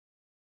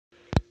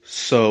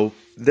So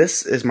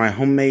this is my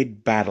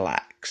homemade battle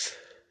axe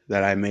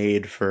that I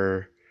made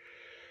for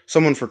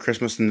someone for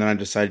Christmas, and then I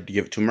decided to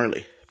give it to him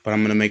early. But I'm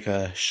going to make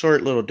a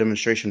short little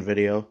demonstration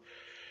video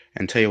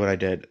and tell you what I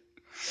did.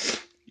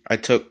 I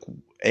took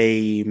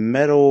a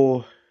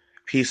metal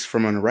piece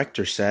from an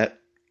erector set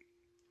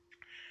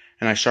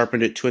and I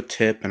sharpened it to a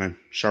tip, and I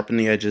sharpened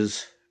the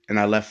edges, and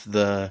I left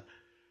the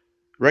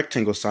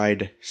rectangle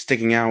side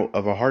sticking out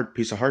of a hard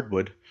piece of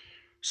hardwood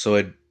so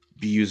it'd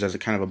be used as a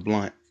kind of a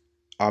blunt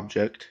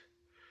object.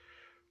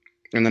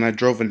 And then I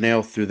drove a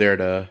nail through there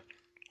to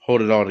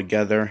hold it all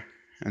together,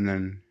 and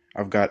then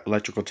I've got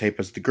electrical tape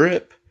as the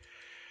grip.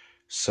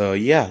 So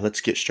yeah,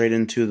 let's get straight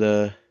into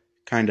the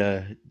kind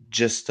of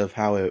gist of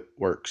how it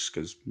works,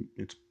 because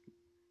it's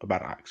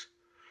about axe.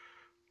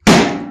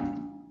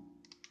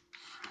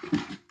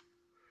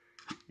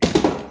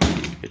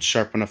 It's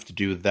sharp enough to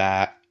do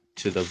that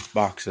to the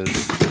boxes.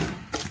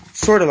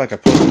 Sort of like a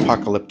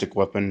post-apocalyptic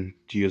weapon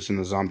to use in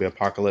the zombie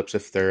apocalypse,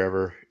 if there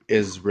ever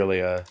is really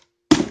a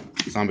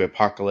zombie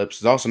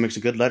apocalypse. It also makes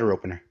a good letter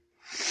opener.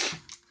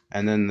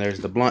 And then there's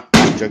the blunt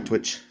object,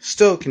 which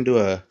still can do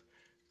a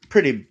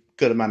pretty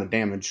good amount of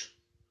damage.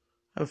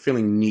 I have a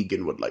feeling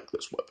Negan would like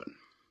this weapon.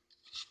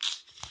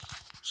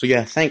 So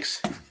yeah,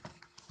 thanks.